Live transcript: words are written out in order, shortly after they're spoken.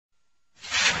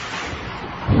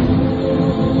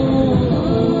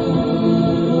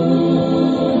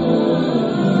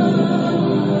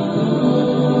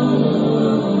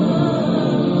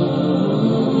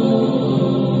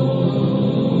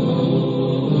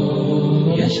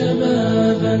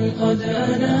شبابا قد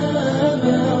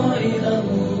أنابا وإلى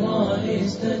الله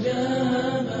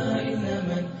استجابا إن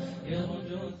من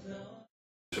يرجو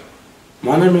الثواب.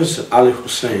 My name is Ali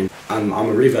Hussein and I'm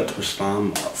a revert to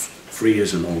Islam 3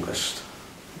 years in August,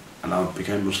 and I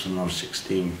became Muslim when I was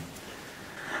 16.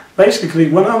 Basically,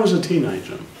 when I was a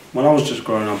teenager, when I was just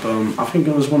growing up, I think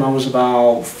it was when I was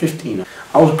about 15,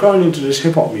 I was growing into this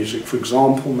hip-hop music. For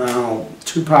example, now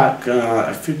Tupac,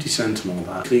 50 Cent and all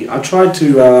that. I tried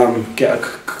to get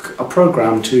a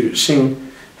program to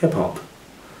sing hip-hop,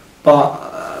 but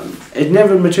it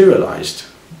never materialized.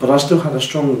 But I still had a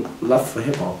strong love for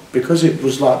hip-hop because it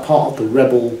was like part of the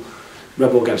rebel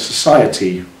against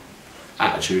society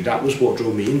attitude. That was what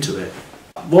drew me into it.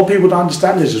 What people don't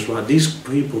understand is right, these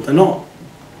people, they're not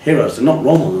heroes, they're not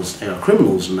role models, they are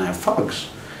criminals and they are thugs.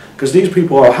 Because these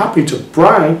people are happy to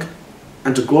brag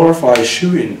and to glorify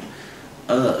shooting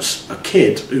a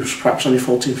kid who's perhaps only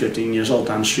 14, 15 years old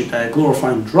down the street. They're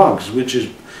glorifying drugs, which is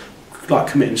like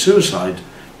committing suicide.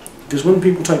 Because when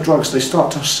people take drugs, they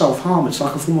start to self-harm. It's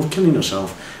like a form of killing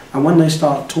yourself. And when they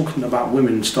start talking about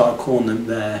women, start calling them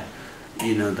their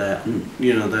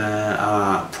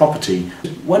property.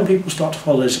 When people start to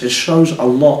follow this, it shows a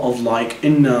lot of like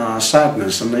inner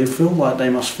sadness, and they feel like they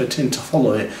must fit in to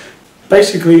follow it.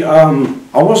 Basically,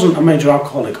 I wasn't a major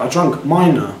alcoholic. I drank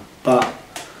minor, but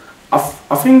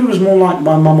I think it was more like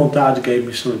my mum or dad gave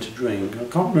me something to drink. I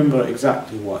can't remember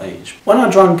exactly what age. When I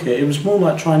drank it, it was more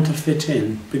like trying to fit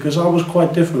in, because I was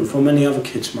quite different from many other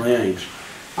kids my age.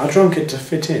 I drank it to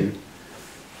fit in.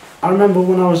 I remember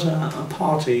when I was at a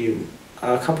party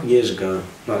a couple of years ago,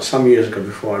 like some years ago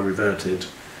before I reverted,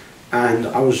 and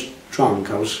I was drunk.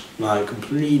 I was like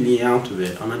completely out of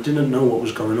it, and I didn't know what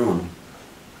was going on.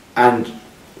 And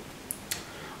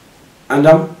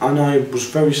I was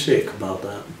very sick about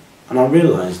that, and I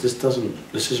realised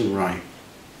this isn't right.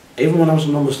 Even when I was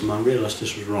a non-Muslim, I realised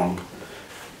this was wrong.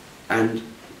 And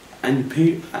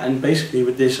basically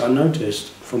with this, I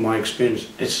noticed from my experience,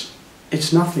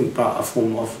 it's nothing but a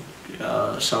form of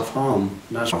self-harm.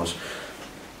 That's what.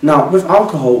 Now with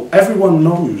alcohol, everyone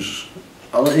knows,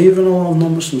 even a lot of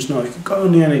non-Muslims know. If you go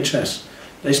on the NHS,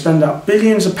 they spend out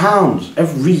billions of pounds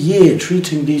every year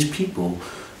treating these people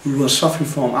who are suffering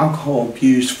from alcohol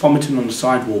abuse, vomiting on the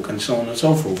sidewalk and so on and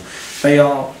so forth. They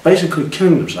are basically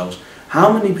killing themselves.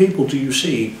 How many people do you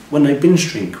see when they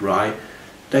binge drink, right?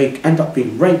 They end up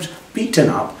being raped, beaten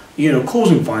up,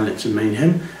 causing violence and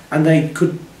mayhem, and they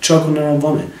could choke on their own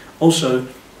vomit. Also,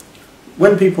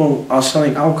 when people are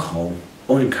selling alcohol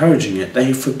or encouraging it,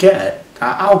 they forget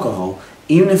that alcohol,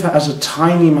 even if it has a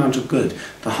tiny amount of good,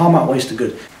 the harm outweighs the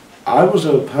good. I was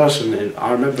a person,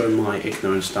 I remember in my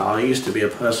ignorance that I used to be a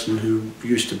person who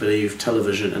used to believe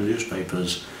television and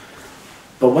newspapers.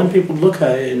 But when people look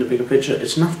at it in the bigger picture,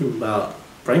 it's nothing about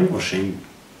brainwashing,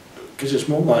 because it's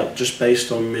more like just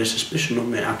based on mere suspicion or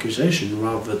mere accusation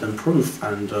rather than proof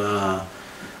and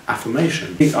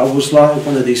affirmation. I was like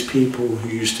one of these people who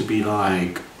used to be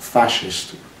like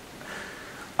fascist.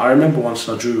 I remember once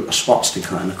I drew a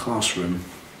swastika in a classroom,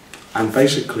 and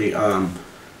basically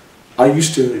I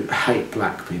used to hate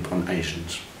black people and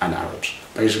Asians and Arabs,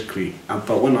 basically.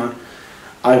 But when I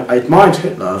admired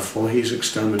Hitler for his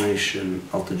extermination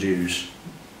of the Jews,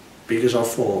 because I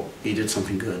thought he did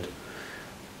something good.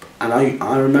 And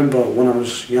I remember when I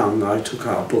was young, I took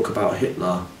out a book about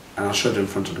Hitler and I showed it in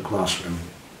front of the classroom.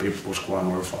 People was quite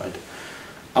horrified.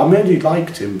 I mainly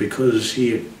liked him because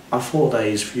I thought that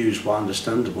his views were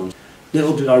understandable.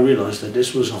 Little did I realise that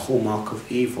this was a hallmark of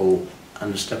evil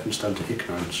and a stepping stone to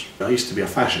ignorance. I used to be a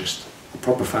fascist, a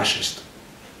proper fascist.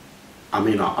 I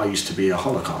mean, I used to be a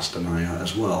Holocaust denier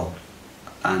as well,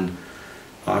 and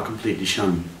I completely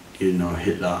shun,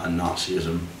 Hitler and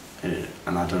Nazism,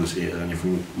 and I don't see it as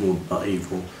anything more but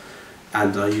evil.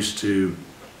 And I used to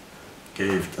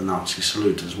give the Nazi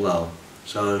salute as well.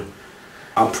 So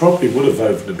I probably would have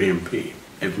voted for the BNP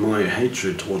if my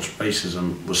hatred towards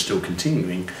racism was still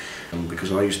continuing,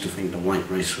 because I used to think the white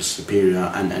race was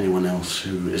superior and anyone else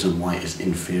who isn't white is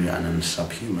inferior and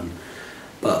subhuman.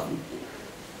 But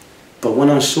when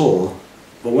I saw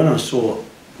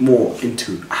more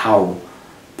into how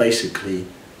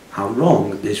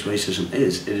wrong this racism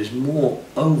is, it is more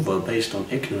over based on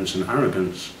ignorance and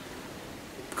arrogance.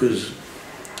 Because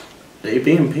the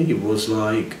BNP was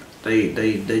like,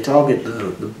 they target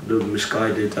the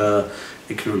misguided,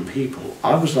 ignorant people.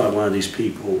 I was like one of these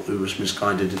people who was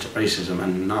misguided into racism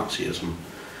and Nazism,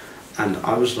 and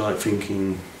I was like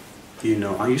thinking,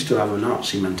 I used to have a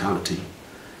Nazi mentality.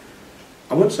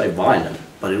 I wouldn't say violent,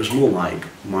 but it was more like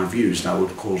my views that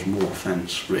would cause more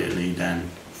offence really than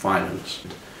violence.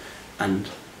 And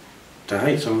To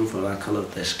hate someone for the colour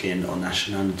of their skin or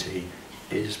nationality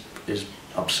is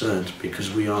absurd,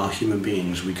 because we are human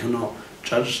beings. We cannot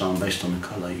judge someone based on the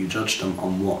colour. You judge them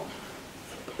on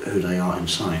who they are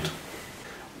inside.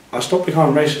 I stopped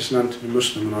becoming racist and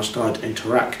anti-Muslim when I started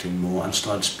interacting more and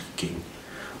started speaking.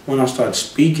 When I started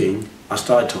speaking, I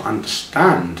started to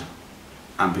understand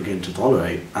and begin to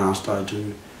tolerate, and I started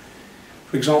to,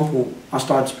 for example, I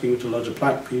started speaking to loads of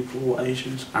black people,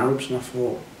 Asians, Arabs, and I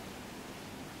thought,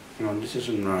 this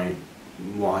isn't right,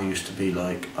 what I used to be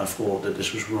like. I thought that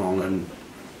this was wrong, and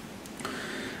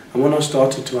when I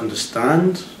started to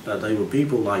understand that they were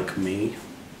people like me,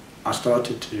 I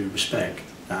started to respect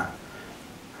that,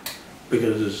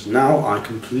 because now I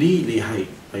completely hate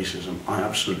racism. I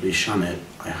absolutely shun it.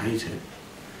 I hate it,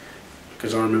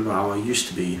 because I remember how I used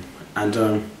to be.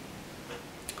 And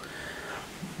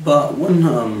but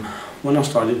when I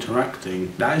started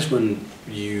interacting, that is when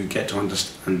you get to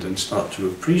understand and start to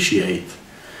appreciate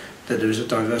that there is a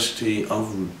diversity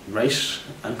of race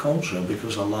and culture,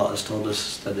 because Allah has told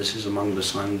us that this is among the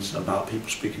signs about people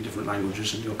speaking different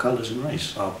languages, and your colours and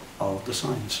race are the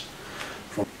signs.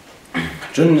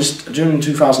 During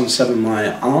 2007,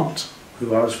 my aunt,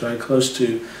 who I was very close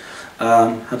to,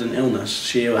 had an illness.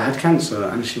 She had cancer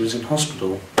and she was in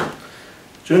hospital.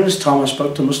 During this time I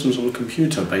spoke to Muslims on the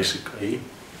computer basically,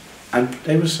 and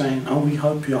they were saying, oh, we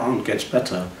hope your aunt gets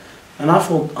better. And I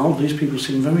thought, oh, these people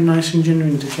seem very nice and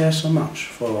genuine to care so much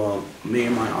for me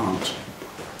and my aunt.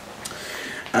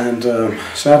 And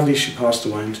sadly she passed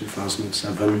away in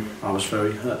 2007. I was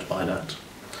very hurt by that.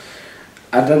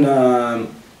 And then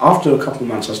after a couple of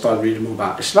months I started reading more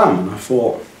about Islam, and I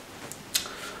thought,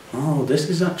 oh, this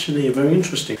is actually very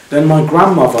interesting. Then my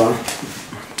grandmother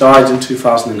died in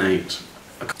 2008.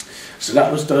 So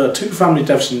that was the 2 family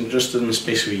deaths just in the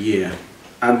space of a year.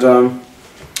 And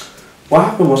what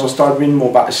happened was I started reading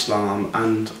more about Islam,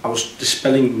 and I was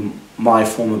dispelling my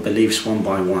former beliefs one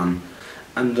by one.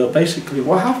 And basically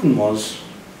what happened was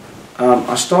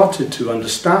I started to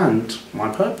understand my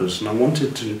purpose, and I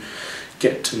wanted to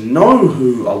get to know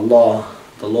who Allah,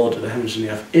 the Lord of the heavens and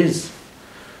the earth, is.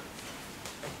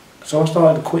 So I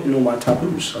started quitting all my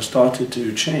taboos. I started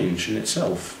to change in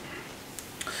itself.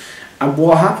 And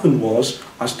what happened was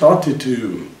I started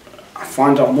to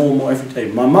find out more and more every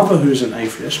day. My mother, who's an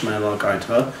atheist, may Allah guide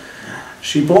her,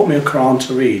 she bought me a Quran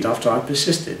to read after I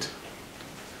persisted.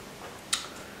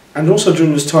 And also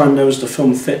during this time there was the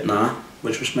film Fitna,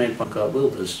 which was made by Gert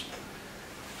Wilders.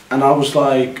 And I was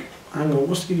like, hang on,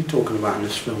 what's he talking about in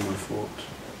this film, I thought.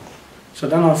 So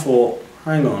then I thought,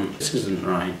 hang on, this isn't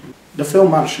right. The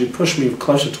film actually pushed me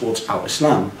closer towards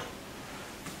Islam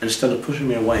instead of pushing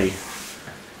me away.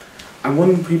 And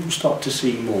when people start to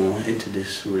see more into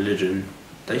this religion,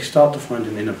 they start to find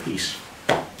an inner peace.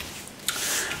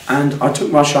 And I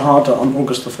took my Shahada on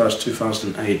August the 1st,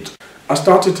 2008. I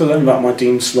started to learn about my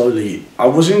deen slowly. I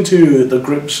was into the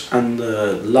grips and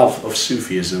the love of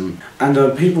Sufism, and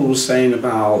people were saying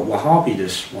about Wahhabi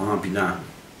this, Wahhabi that.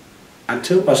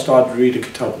 Until I started reading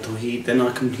Kitab al-Tawheed, then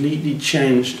I completely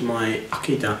changed my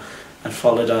Aqidah and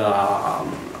followed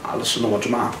Al-Sunnah wal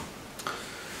Jama'ah.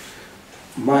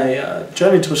 My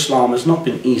journey to Islam has not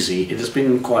been easy. It has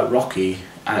been quite rocky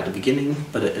at the beginning,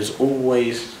 but it has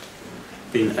always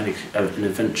been an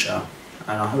adventure.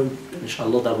 And I hope,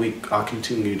 inshallah, that I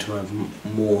continue to have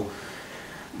more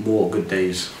good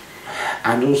days.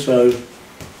 And also,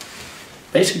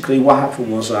 basically what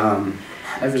happened was,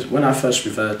 when I first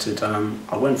reverted,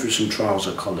 I went through some trials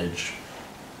at college.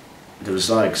 There was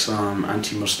like some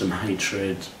anti-Muslim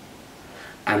hatred,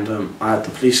 and I had the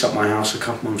police at my house a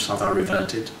couple months after I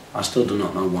reverted. I still do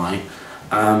not know why.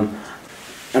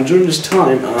 And during this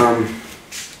time,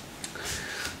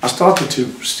 I started to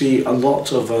see a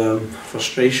lot of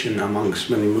frustration amongst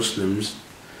many Muslims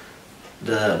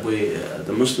that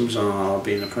the Muslims are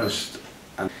being oppressed.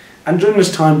 And during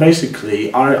this time,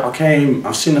 basically,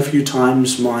 I've seen a few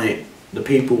times the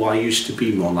people I used to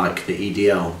be more like, the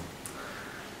EDL.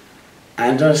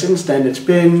 And since then it's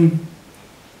been,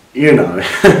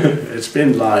 it's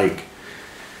been like,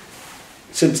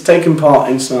 since taking part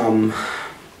in some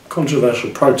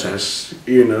controversial protests,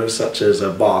 such as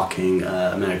barking,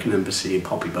 American Embassy,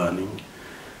 poppy burning,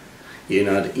 the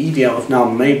EDL have now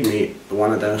made me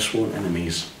one of their sworn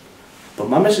enemies. But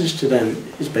my message to them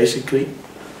is basically,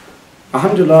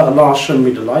 Alhamdulillah, Allah has shown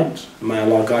me the light, and may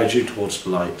Allah guide you towards the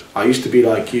light. I used to be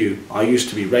like you. I used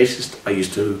to be racist. I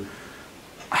used to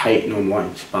hate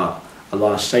non-whites, but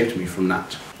Allah has saved me from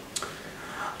that.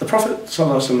 The Prophet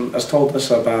ﷺ has told us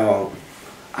about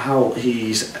how some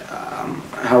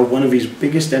of his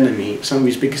biggest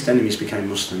enemies became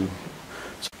Muslim.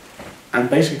 And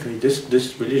basically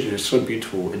this religion is so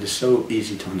beautiful, it is so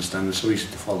easy to understand and so easy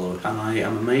to follow, and I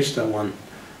am amazed at one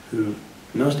who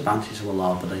knows the bounties of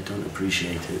Allah but they don't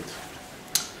appreciate it.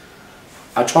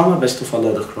 I try my best to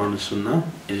follow the Quran and Sunnah.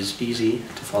 It is easy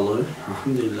to follow,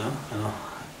 alhamdulillah,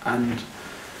 and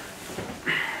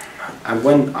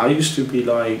when I used to be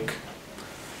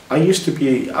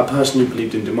a person who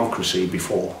believed in democracy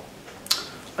before.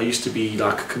 I used to be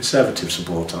like a conservative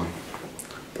supporter,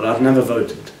 but I've never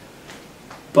voted.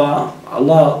 But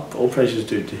Allah, all praises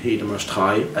due to He the Most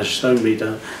High, has shown me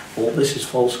that all this is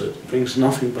falsehood. It brings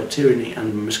nothing but tyranny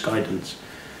and misguidance.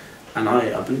 And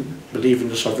I believe in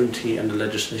the sovereignty and the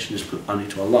legislation is only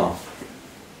to Allah.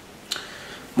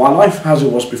 My life, as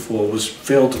it was before, was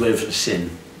filled with sin.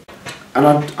 And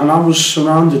I was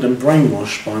surrounded and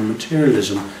brainwashed by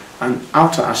materialism and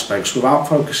outer aspects without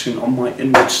focusing on my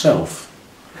inward self.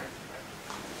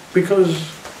 Because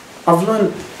I've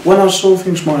learned, when I saw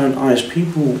things with my own eyes,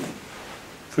 people,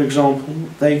 for example,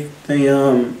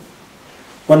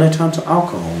 when they turn to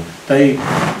alcohol, they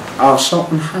are so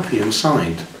unhappy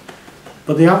inside,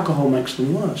 but the alcohol makes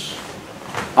them worse.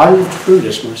 I lived through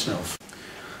this myself.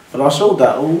 But I saw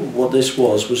that all what this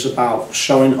was about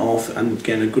showing off and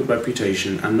getting a good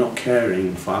reputation and not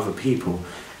caring for other people.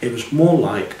 It was more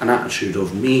like an attitude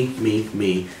of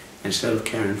me, instead of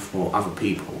caring for other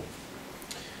people.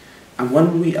 And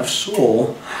when we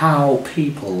saw how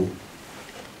people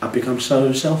have become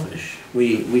so selfish,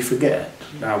 we forget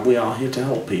that we are here to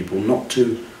help people, not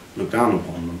to look down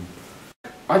upon them.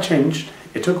 I changed.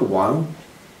 It took a while.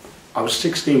 I was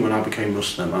 16 when I became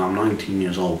Muslim and I'm 19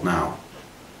 years old now.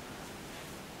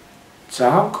 So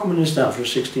how common is that for a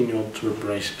 16-year-old to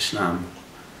embrace Islam?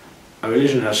 A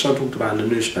religion that's so talked about in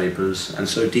the newspapers and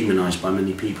so demonized by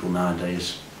many people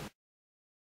nowadays.